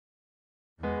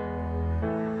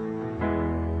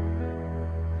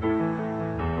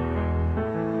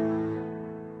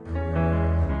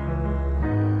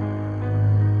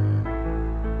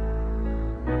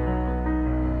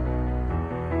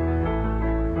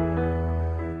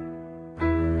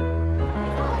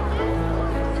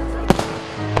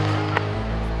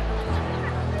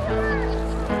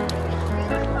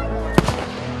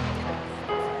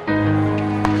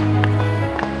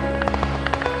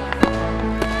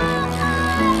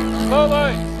So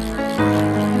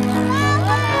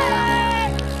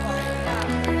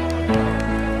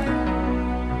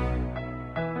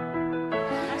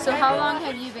how long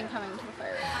have you been coming to the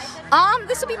fireworks?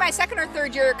 This will be my second or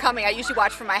third year coming. I usually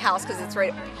watch from my house because it's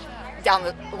right down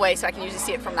the way, so I can usually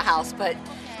see it from the house. But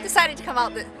decided to come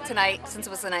out tonight since it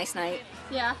was a nice night.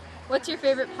 Yeah. What's your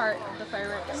favorite part of the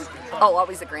fireworks? Oh,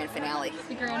 always the grand finale.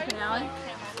 The grand finale?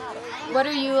 What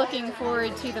are you looking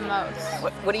forward to the most?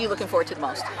 What are you looking forward to the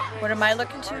most? What am I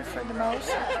looking to for the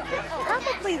most?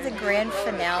 Probably the grand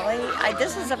finale.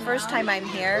 This is the first time I'm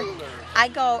here. I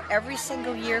go every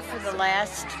single year for the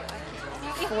last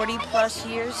 40 plus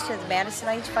years to the Madison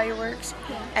Heights fireworks,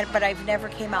 but I've never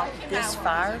came out this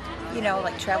far,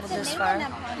 like traveled this far.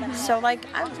 So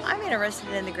I'm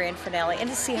interested in the grand finale and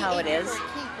to see how it is.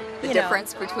 The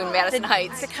difference between Madison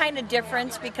Heights. The kind of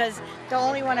difference, because the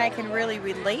only one I can really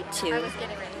relate to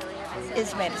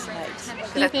is Madison Heights.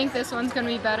 Do you think this one's going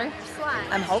to be better?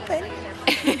 I'm hoping.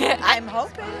 I'm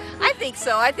hoping. I think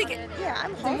so. I think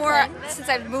I'm hoping. Since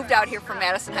I've moved out here from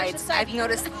Madison Heights, I've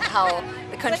noticed how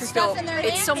the country feel.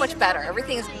 It's so much better.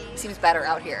 Everything seems better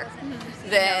out here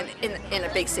than in a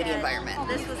big city environment.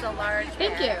 This was a large.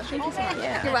 Thank you. Thank you so much.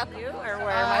 Yeah. You're welcome. Or where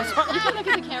am I supposed You can look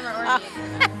at the camera or me.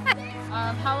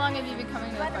 How long have you been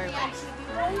coming to the fireworks?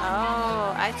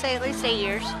 Oh, I'd say at least 8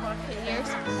 years. 8 years?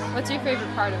 What's your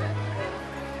favorite part of it?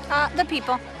 The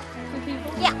people. The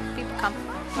people? Yeah, people come.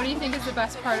 What do you think is the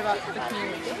best part about the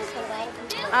community?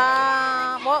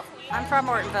 Well, I'm from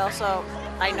Ortonville, so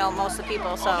I know most of the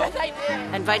people, so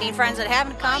inviting friends that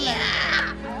haven't come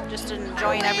and just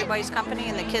enjoying everybody's company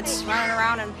and the kids running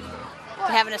around and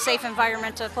having a safe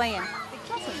environment to play in.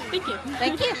 Thank you.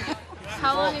 Thank you.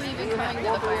 How long have you been coming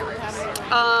to the fireworks?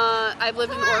 I've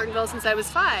lived in Ortonville since I was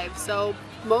 5, so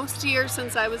most years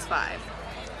since I was 5.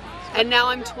 And now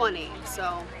I'm 20,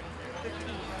 so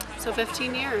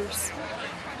 15 years.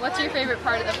 What's your favorite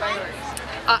part of the fireworks?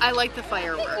 I like the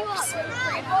fireworks.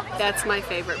 That's my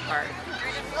favorite part.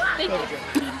 Thank you.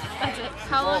 That's it.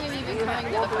 How long have you been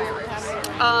coming to the fireworks?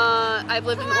 I've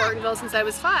lived in Ortonville since I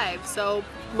was 5, so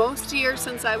most years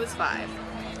since I was 5.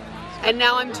 And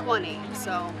now I'm 20,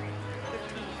 so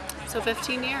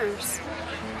 15 years.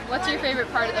 What's your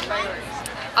favorite part of the fireworks?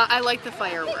 I like the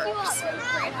fireworks.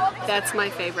 That's my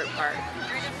favorite part.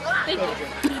 Thank you.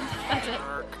 That's it.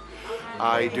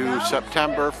 I do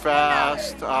September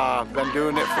Fest. Been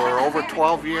doing it for over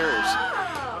 12 years.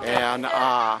 And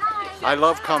I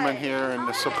love coming here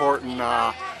and supporting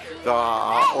the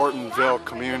Ortonville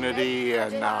community,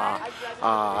 and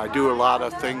I do a lot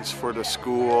of things for the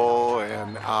school,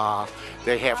 and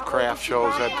they have craft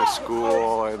shows at the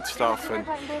school and stuff, and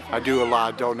I do a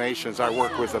lot of donations. I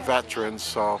work with the veterans,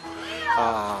 so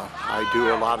I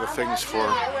do a lot of things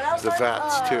for the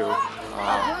vets too,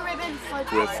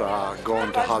 with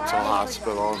going to Hudson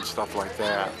Hospital and stuff like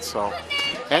that. So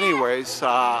anyways,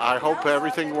 I hope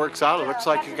everything works out. It looks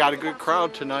like you got a good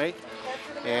crowd tonight.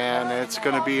 And it's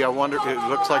going to be it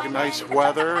looks like a nice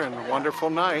weather and a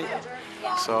wonderful night.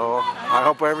 So I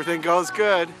hope everything goes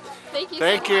good. Thank you.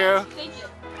 Thank you. Thank you.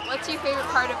 What's your favorite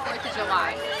part of 4th of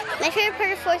July? My favorite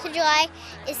part of 4th of July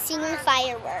is seeing the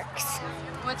fireworks.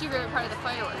 What's your favorite part of the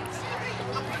fireworks?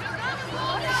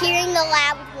 Hearing the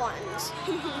loud ones.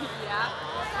 Yeah.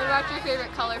 What about your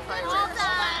favorite color fireworks?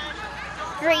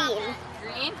 Green.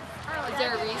 Green? Is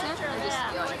there a reason or just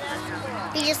you like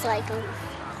them? You just like them.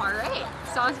 Alright,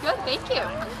 sounds good, thank you.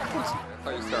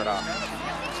 How you start off?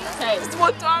 Okay,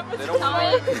 What time is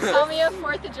tell me a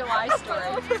 4th of July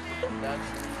story.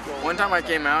 One time I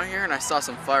came out here and I saw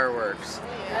some fireworks.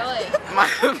 Really?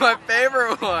 My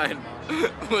favorite one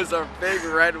was a big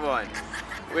red one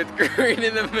with green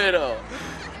in the middle.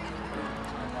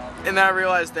 And then I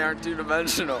realized they aren't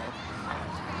two-dimensional.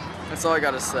 That's all I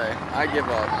gotta say. I give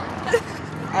up.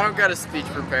 I don't got a speech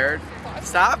prepared.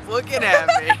 Stop looking at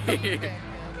me.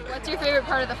 What's your favorite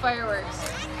part of the fireworks?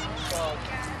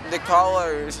 The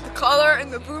colors. The color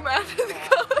and the boom after the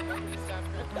color.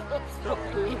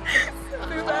 Boom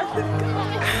after the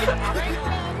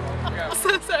color.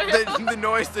 So sorry. The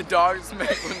noise the dogs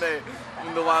make when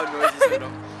the loud noises hit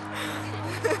them.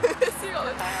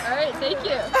 Alright, thank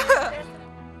you.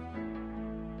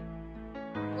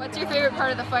 What's your favorite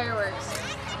part of the fireworks?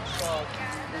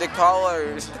 The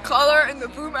colors. The color and the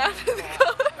boom after the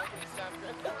color.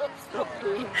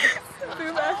 Boom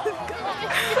after the color.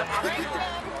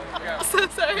 So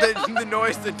sorry. The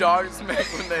noise the dogs make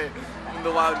when the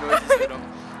loud noises hit them.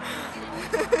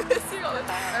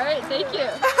 Alright, thank you.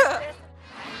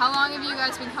 How long have you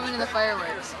guys been coming to the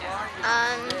fireworks?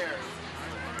 I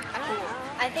don't know.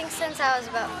 I think since I was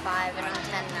about 5 and I'm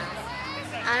 10 now.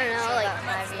 I don't know, like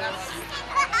 5 years.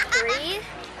 3?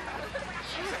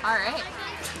 All right.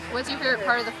 What's your favorite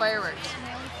part of the fireworks?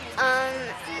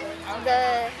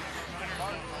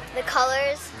 The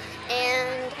colors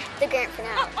and the grand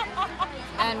finale.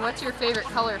 And what's your favorite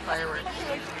color firework?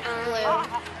 Blue.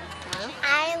 Blue?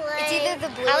 It's either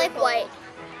the blue. I like white.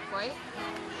 White?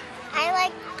 I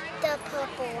like the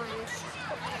purple ones.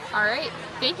 All right.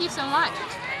 Thank you so much.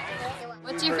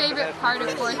 What's your favorite part of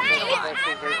 4th of July?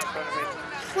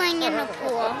 Playing in the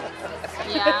pool.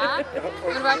 Yeah?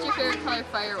 What about your favorite color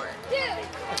firework?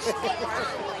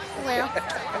 Blue.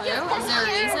 Blue? Is there a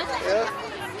reason?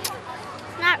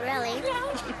 Not really.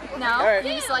 No?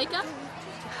 You just like them?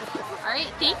 All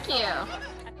right. Thank you. How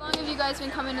long have you guys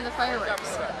been coming to the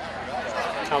fireworks?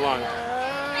 How long?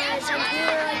 Since we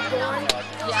were born.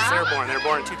 Yeah? They were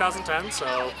born in 2010,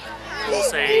 so we'll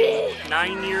say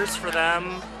 9 years for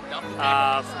them.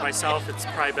 For myself, it's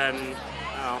probably been,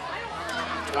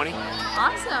 20.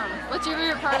 Awesome. What's your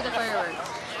favorite part of the fireworks?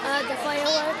 The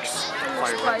fireworks.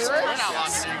 Fireworks?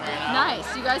 Yes.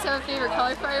 Nice. Do you guys have a favorite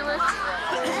color fireworks?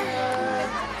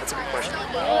 That's a good question.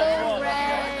 Blue,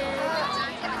 red, and white.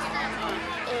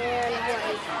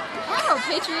 Oh,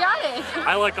 patriotic.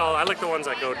 I like the ones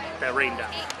that rain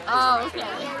down. Oh, okay.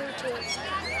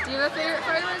 Do you have a favorite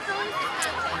firework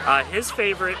color? His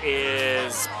favorite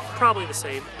is probably the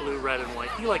same, blue, red, and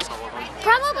white. He likes all of them.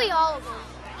 Probably all of them.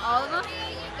 All of them?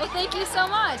 Well, thank you so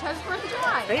much. Happy 4th of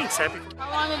July. Thanks, happy.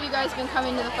 How long have you guys been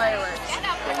coming to the fireworks?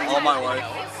 All my life.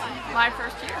 My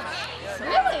first year.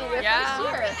 Really? Your Yeah. first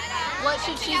year? What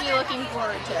should she be looking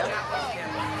forward to?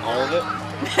 All of it?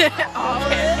 All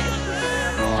of it?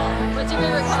 What's your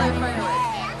favorite color firework?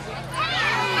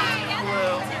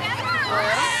 Blue.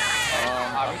 Blue?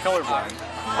 I'm colorblind.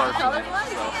 Colorblind?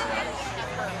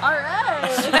 All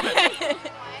right.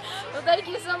 Well, thank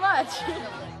you so much.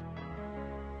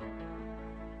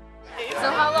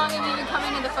 So how long have you been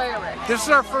coming to the fireworks? This is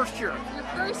our first year. Your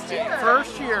first year?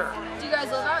 First year. Do you guys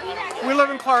live out here? We live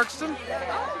in Clarkston. Oh,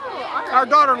 all right. Our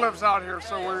daughter lives out here,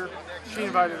 so she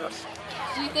invited us.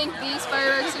 Do you think these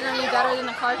fireworks are going to be better than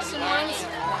the Clarkston ones?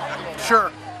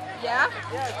 Sure. Yeah?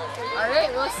 All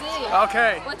right, we'll see.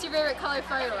 Okay. What's your favorite color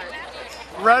firework?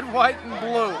 Red, white, and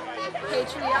blue.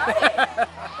 Patriotic.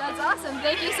 That's awesome.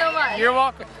 Thank you so much. You're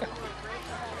welcome.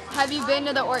 Have you been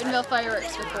to the Ortonville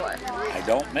fireworks before? I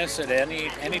don't miss it any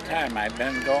time. I've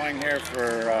been going here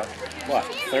for,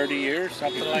 30 years,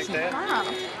 something like that?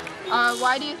 Wow.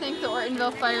 Why do you think the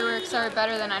Ortonville fireworks are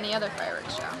better than any other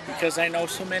fireworks show? Because I know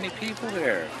so many people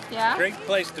here. Yeah? Great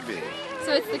place to be.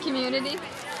 So it's the community?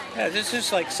 Yeah, this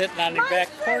is like sitting on your back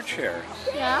porch here.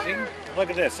 Yeah? See? Look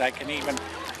at this. I can even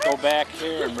go back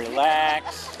here and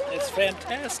relax. It's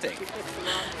fantastic.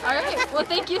 All right. Well,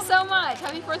 thank you so much.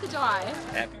 Happy 4th of July.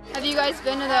 Happy. Have you guys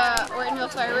been to the Ortonville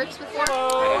fireworks before?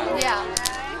 Yeah.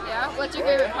 Yeah? What's your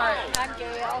favorite part?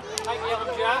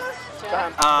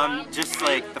 Just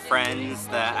like the friends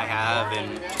that I have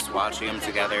and just watching them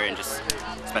together and just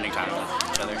spending time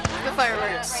with each other. The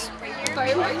fireworks.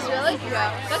 Fireworks, really?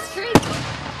 Yeah. That's crazy.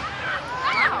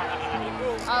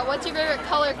 Wow. What's your favorite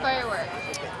color firework?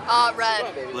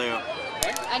 Red. Blue.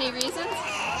 Any reasons?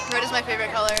 Red is my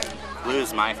favorite color. Blue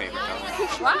is my favorite color.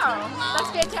 Wow,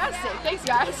 that's fantastic. Thanks,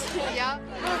 guys. Yeah.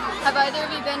 Have either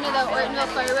of you been to the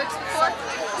Ortonville fireworks before?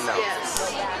 No.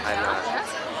 Yes. I'm not. Yes.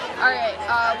 All right.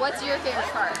 What's your favorite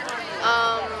part?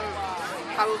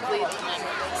 Probably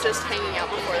just hanging out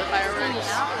before the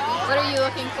fireworks. What are you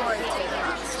looking forward to the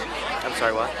most? I'm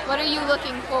sorry, what? What are you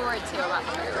looking forward to about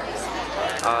the fireworks?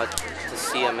 To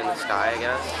see them in the sky, I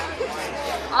guess.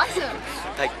 Awesome.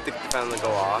 Like for them to go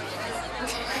off.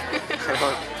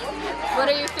 What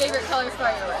are your favorite color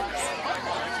fireworks?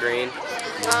 Green.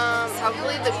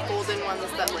 Probably the golden ones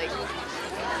that like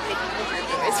make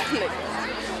noise when they go.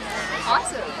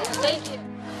 Awesome. Thank you.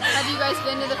 Have you guys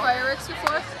been to the fireworks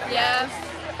before? Yes.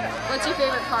 What's your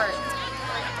favorite part?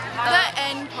 The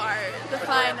end part, the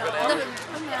final, the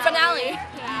finale.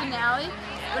 Finale?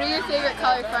 What are your favorite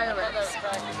color fireworks?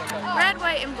 Red,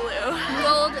 white, and blue.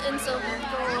 Gold and silver.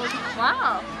 Gold.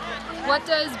 Wow. What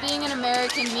does being an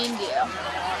American mean to you?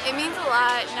 It means a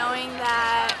lot knowing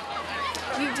that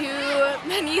you do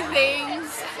many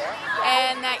things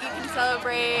and that you can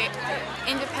celebrate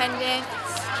independence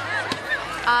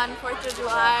on 4th of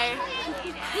July.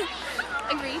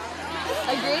 Agreed.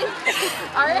 Agreed?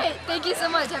 All right. Thank you so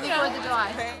much. Happy 4th of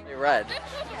July. Red.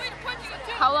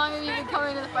 How long have you been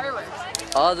coming to the fireworks?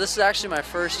 Oh, this is actually my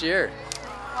first year.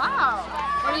 Wow.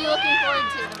 What are you looking forward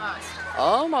to the most?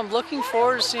 I'm looking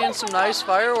forward to seeing some nice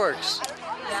fireworks.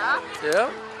 Yeah?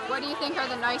 Yep. What do you think are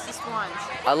the nicest ones?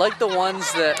 I like the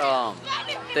ones that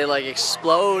they like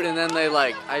explode and then they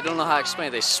like, I don't know how to explain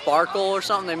it, they sparkle or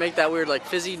something. They make that weird like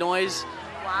fizzy noise.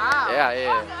 Wow.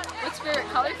 Yeah. What's your favorite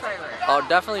color firework? Oh,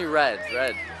 definitely red.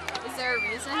 Is there a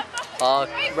reason?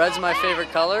 Red's my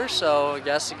favorite color, so I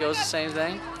guess it goes the same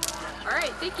thing. All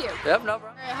right, thank you. Yep, no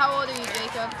problem. All right, how old are you,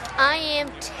 Jacob? I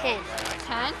am 10.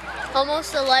 10?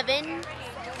 Almost 11.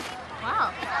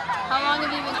 Wow. How long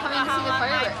have you been coming to see the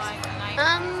fireworks?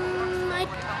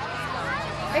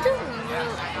 I don't know.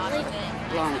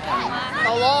 Long time. A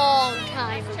long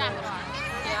time.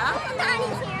 Yeah?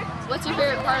 What's your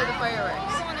favorite part of the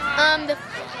fireworks?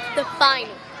 The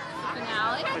final.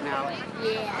 Finale?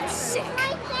 Yeah, sick.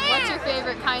 What's your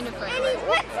favorite kind of firework?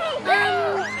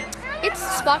 It's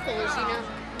sparkles, you know.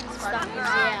 Sparkles,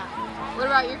 yeah. What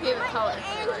about your favorite color?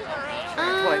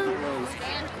 White and blue.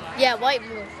 Yeah, white and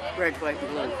blue. Red, white, and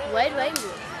blue. Red, white, and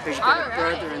blue. Because you got a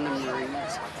brother in the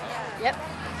Marines. Yep.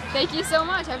 Thank you so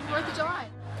much. Happy 4th of July.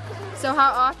 So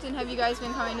how often have you guys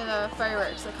been coming to the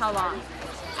fireworks? Like how long?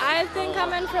 I've been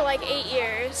coming for like 8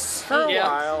 years. For a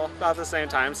while, about the same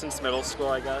time since middle school,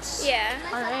 I guess. Yeah.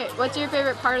 All right. What's your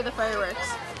favorite part of the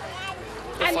fireworks?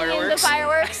 The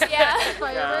fireworks, yeah. The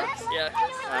fireworks? Yeah.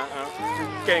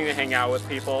 Getting to hang out with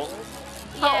people.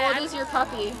 How old is your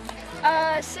puppy?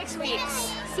 6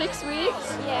 weeks. 6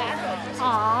 weeks? Yeah.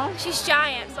 Aww. She's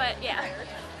giant, but yeah.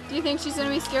 Do you think she's gonna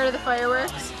be scared of the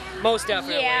fireworks? Most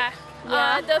definitely. Yeah.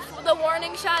 The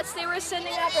warning shots they were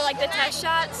sending up, or like the test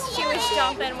shots, she was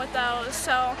jumping with those,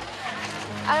 so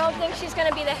I don't think she's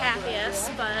gonna be the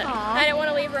happiest, but I didn't want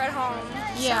to leave her at home.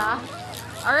 Yeah.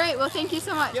 All right, well thank you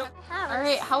so much. Yep. All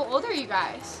right, how old are you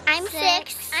guys? I'm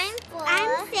 6. I'm 4.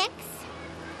 I'm 6.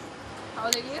 How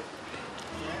old are you?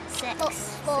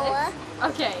 6. 4.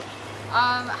 Okay.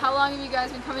 How long have you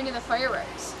guys been coming to the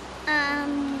fireworks?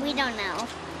 We don't know.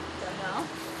 Don't know?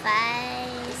 5.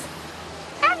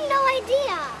 I have no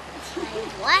idea.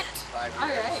 What? All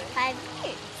right. 5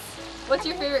 years. What's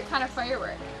your favorite kind of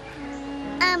firework?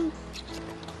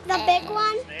 The big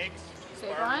one. Big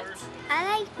one? I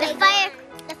like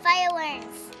the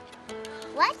fireworks.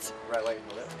 What? Red light and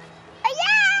blue. Oh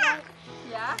yeah!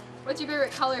 Yeah? What's your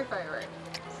favorite color firework?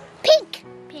 Pink.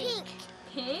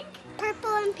 Pink?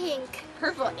 Purple and pink.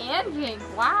 Purple and pink.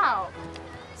 Wow.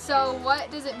 So what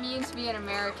does it mean to be an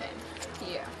American to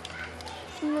you?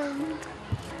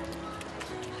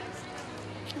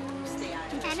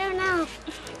 I don't know.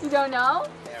 You don't know?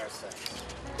 They are 6.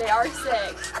 They are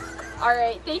 6. All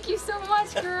right. Thank you so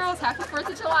much, girls. Happy 4th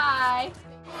of July.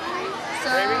 So,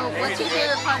 what's your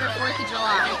favorite part of 4th of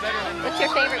July? What's your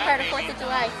favorite part of 4th of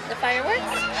July? The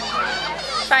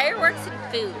fireworks? Fireworks and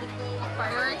food.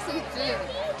 Fireworks and food.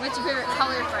 What's your favorite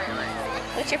color firework?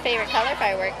 What's your favorite color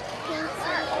firework?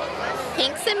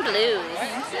 Pinks and blues.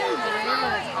 Pinks and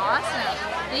blues. Awesome.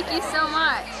 Thank you so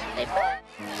much.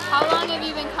 How long have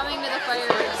you been coming to the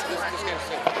fireworks for?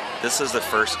 This is the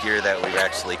first year that we've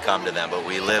actually come to them, but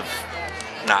we live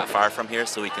not far from here,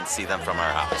 so we can see them from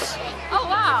our house. Oh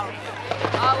wow!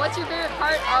 What's your favorite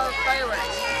part of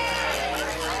fireworks?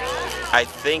 I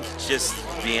think just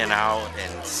being out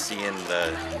and seeing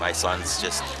my sons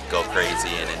just go crazy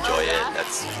and enjoy it,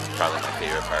 that's probably my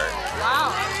favorite part.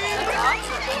 Wow, that's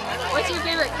awesome. What's your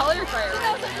favorite color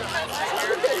fireworks?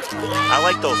 I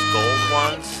like those gold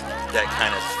ones that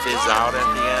kind of fizz out at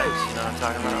the end, you know what I'm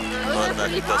talking about? I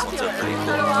think those ones are pretty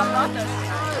cool.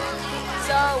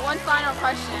 So, one final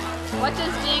question. What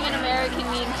does being an American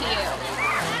mean to you?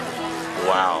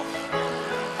 Wow.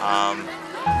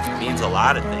 It means a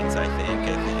lot of things, I think.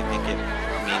 I think it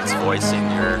means voicing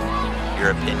your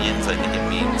opinions. I think it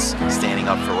means standing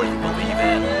up for what you believe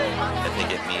in. I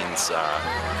think it means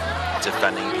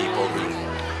defending people who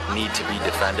need to be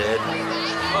defended.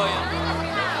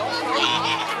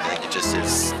 I think it just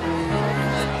is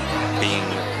being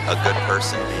a good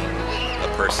person, being a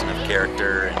person of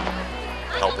character, and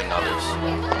helping others.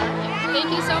 Thank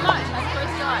you so much. Happy 4th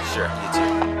of July. Sure, you too.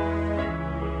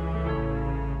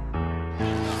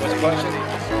 What's the question?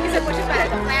 He said, which is better,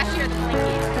 the flashy or the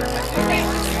blinky?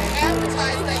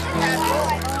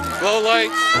 Glow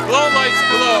lights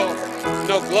glow.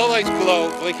 No, glow lights glow,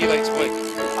 blinky lights blink.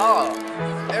 Oh.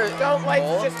 Don't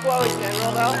lights just glow in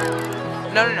general though?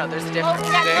 No, there's a difference. Oh,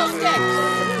 yeah,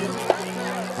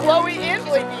 glowy and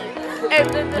blinky. And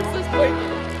then this is blinky.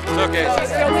 Okay. So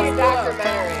it's filming a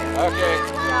documentary. Okay.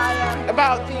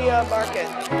 About the market.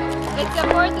 It's the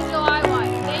 4th of July one.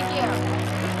 Thank you.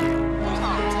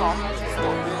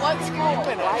 What's going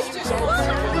on? Why are you so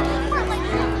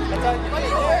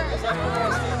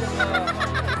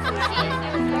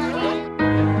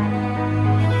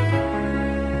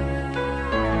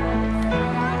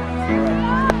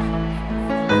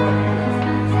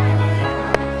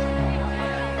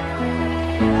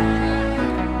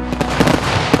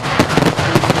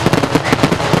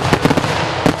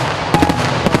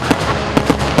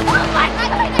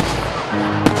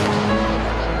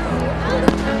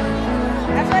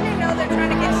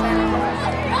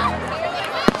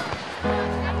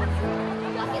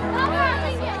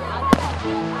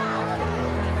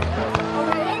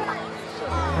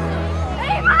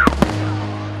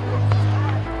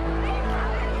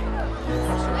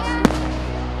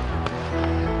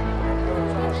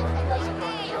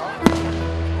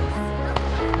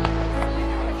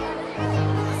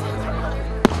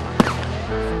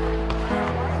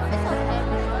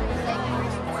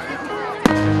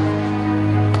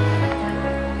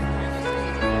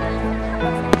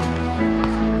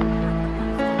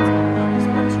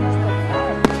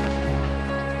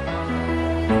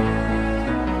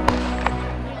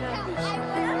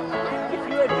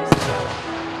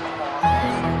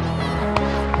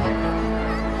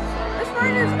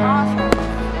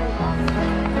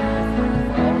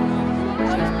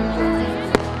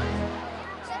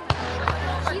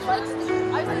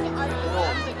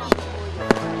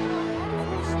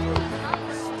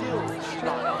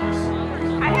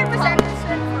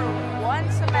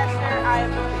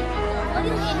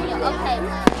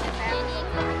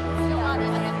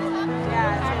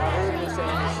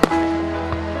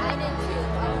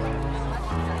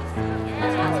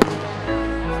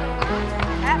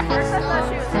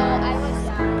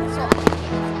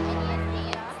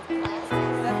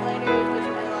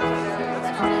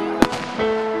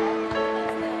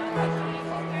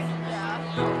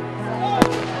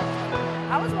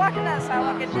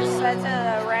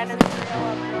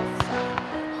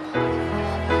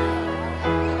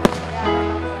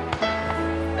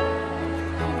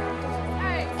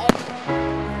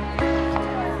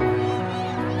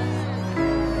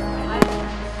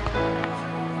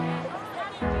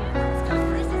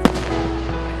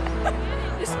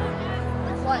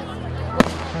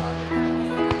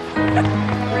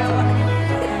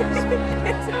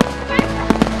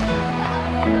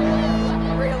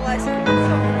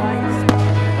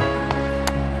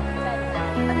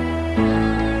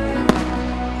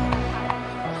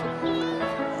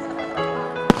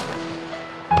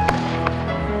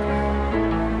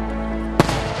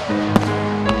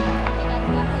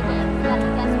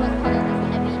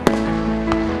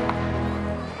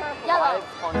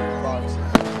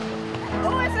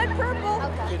Oh, I said purple.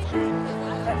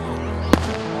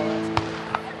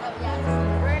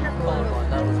 Green or blue?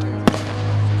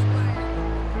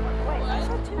 Wait, I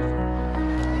said two.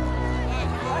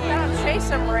 I don't chase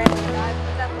them, Randy.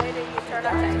 That lady you turn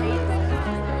out to hate them.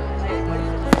 Like, what do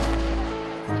you do?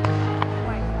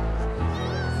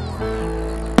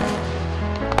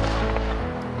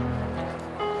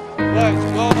 Lights,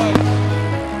 go lights.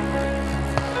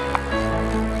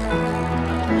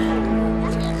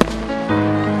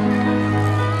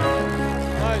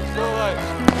 Lights, go lights.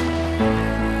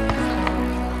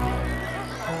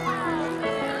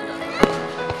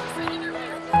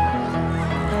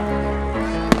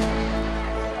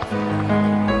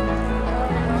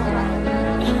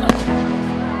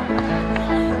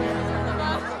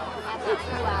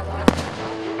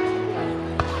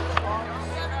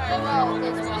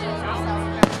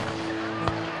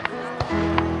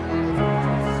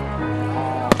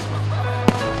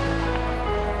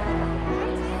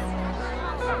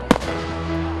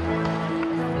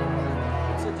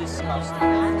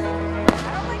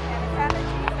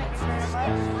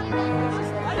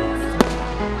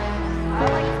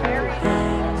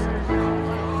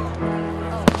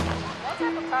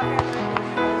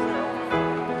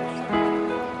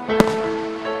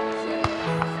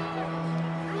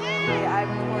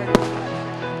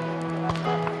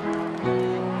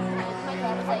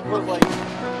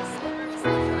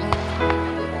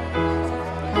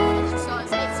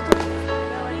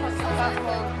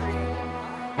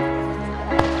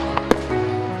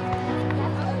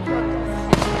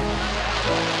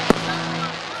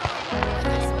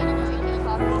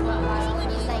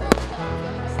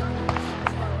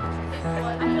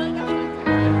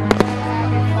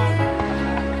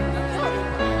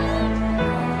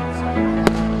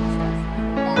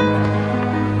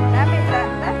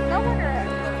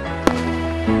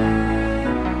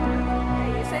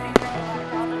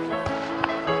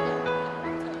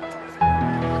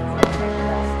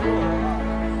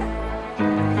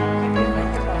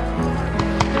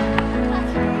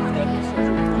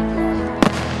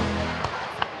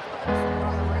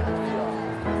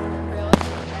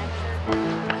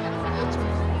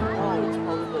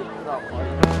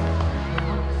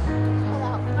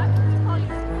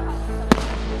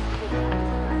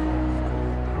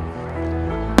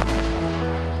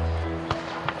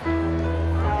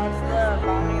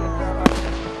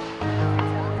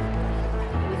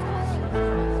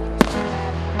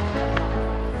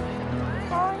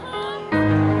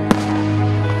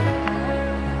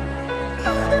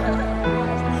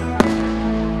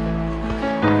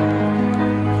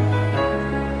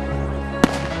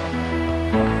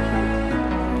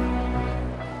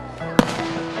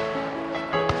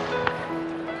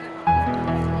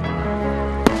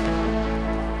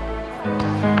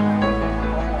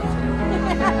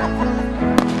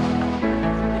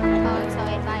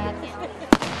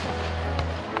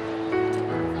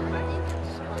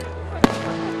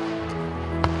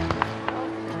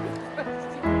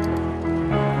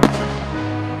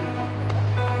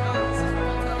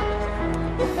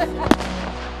 Ha ha ha!